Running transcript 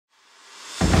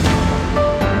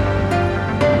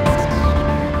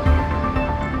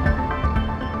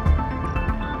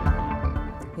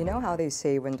know how they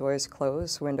say when doors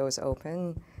close, windows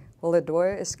open? Well, the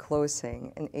door is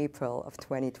closing in April of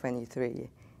 2023,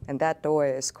 and that door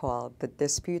is called the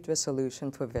Dispute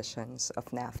Resolution Provisions of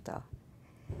NAFTA.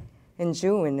 In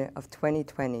June of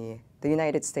 2020, the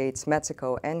United States,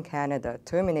 Mexico, and Canada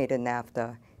terminated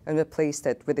NAFTA and replaced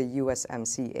it with the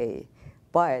USMCA,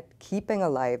 but keeping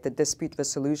alive the dispute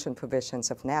resolution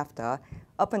provisions of NAFTA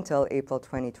up until April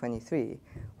 2023.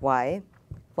 Why?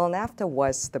 Well, NAFTA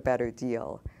was the better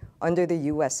deal. Under the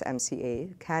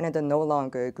USMCA, Canada no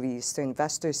longer agrees to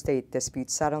Investor-State Dispute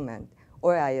Settlement,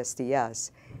 or ISDS,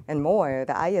 and more,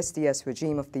 the ISDS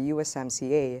regime of the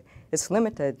USMCA is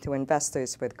limited to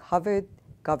investors with covered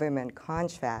government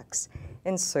contracts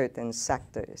in certain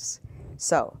sectors.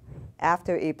 So,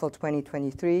 after April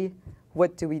 2023,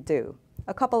 what do we do?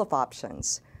 A couple of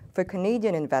options. For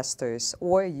Canadian investors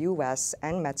or US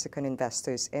and Mexican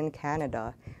investors in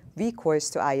Canada, recourse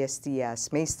to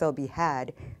ISDS may still be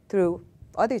had through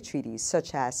other treaties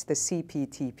such as the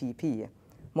CPTPP.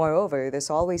 Moreover, there's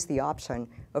always the option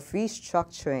of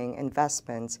restructuring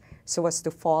investments so as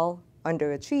to fall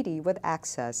under a treaty with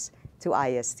access to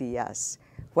ISDS.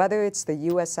 Whether it's the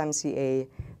USMCA,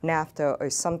 NAFTA, or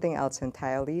something else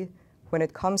entirely, when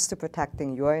it comes to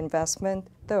protecting your investment,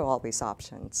 there are always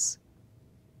options.